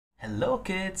Hello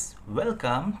kids,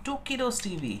 welcome to Kiddos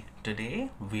TV.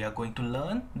 Today we are going to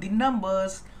learn the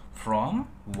numbers from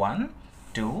 1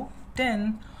 to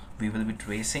 10. We will be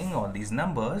tracing all these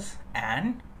numbers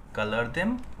and color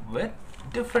them with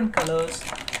different colors.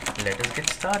 Let us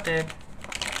get started.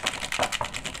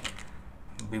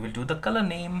 We will do the color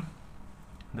name.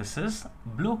 This is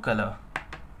blue color.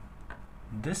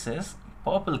 This is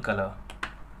purple color.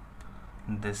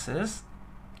 This is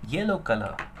yellow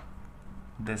color.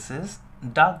 This is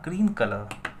dark green color.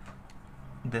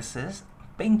 This is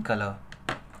pink color.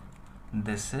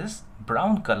 This is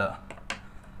brown color.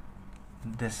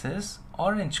 This is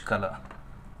orange color.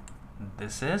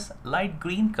 This is light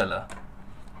green color.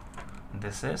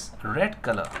 This is red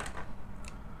color.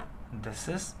 This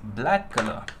is black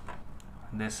color.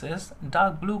 This is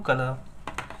dark blue color.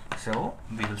 So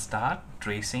we will start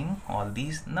tracing all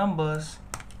these numbers.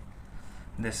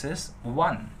 This is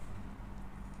 1.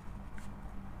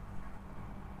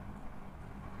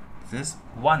 This is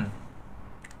 1.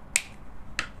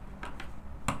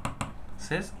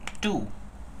 This is 2.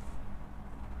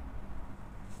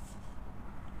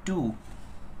 2.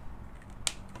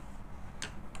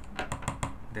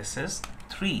 This is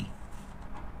 3.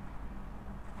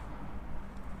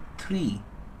 3.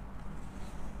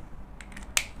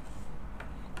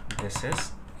 This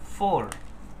is 4.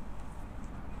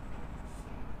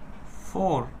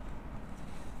 4.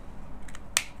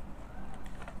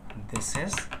 This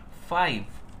is 5.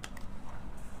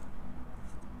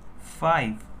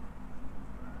 5.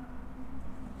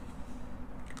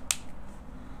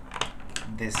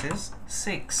 This is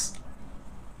 6.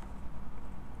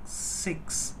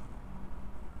 6.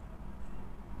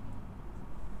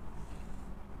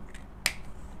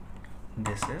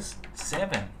 This is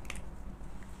 7.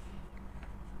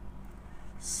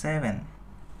 7.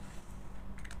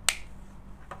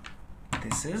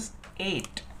 This is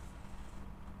 8.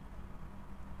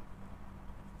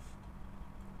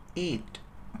 8.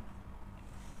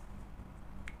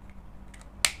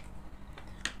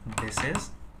 This is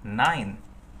 9.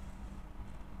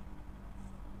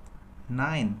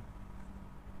 9.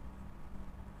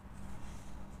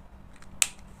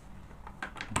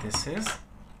 This is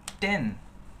 10.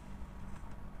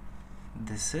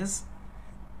 This is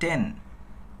 10.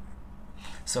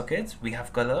 So kids, we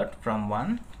have colored from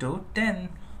 1 to 10.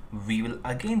 We will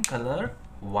again color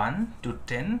 1 to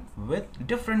 10 with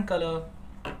different color.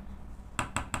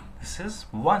 This is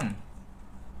 1.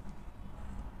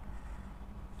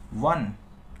 1.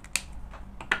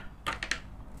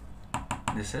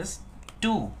 This is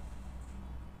 2.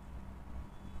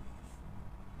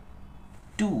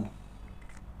 2.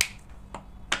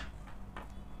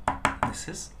 This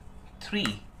is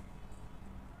 3.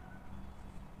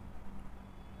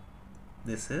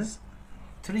 This is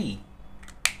 3.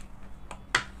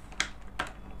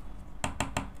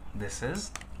 This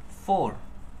is 4.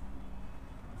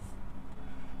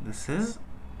 This is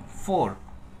 4.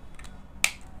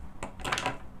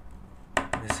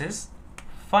 This is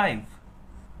 5.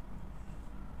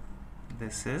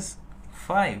 This is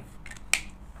 5.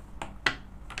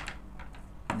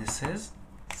 This is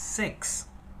 6.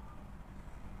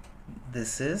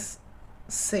 This is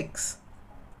 6.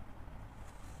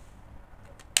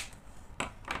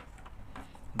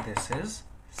 This is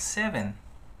 7.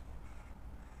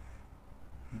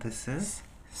 This is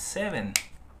 7.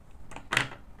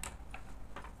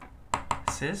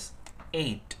 This is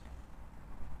 8.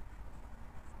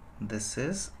 This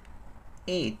is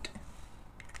 8.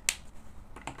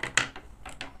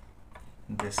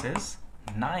 This is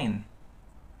 9.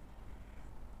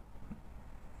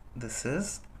 This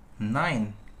is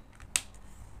 9.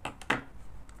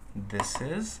 This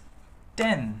is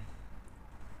 10.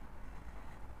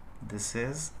 This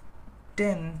is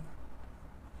 10.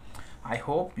 I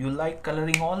hope you like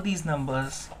coloring all these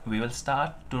numbers. We will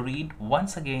start to read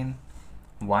once again.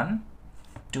 1,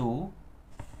 2,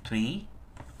 3,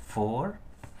 4,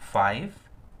 5,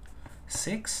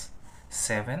 6,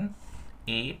 7,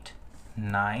 8,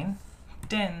 9,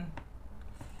 10.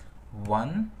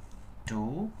 1,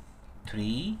 2,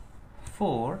 3,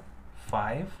 4,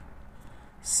 5,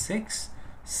 6,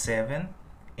 7,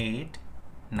 8,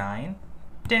 9,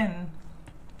 10.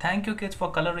 Thank you kids for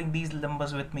coloring these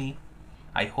numbers with me.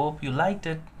 I hope you liked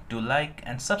it. Do like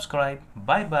and subscribe.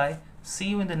 Bye bye. See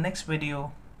you in the next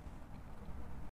video.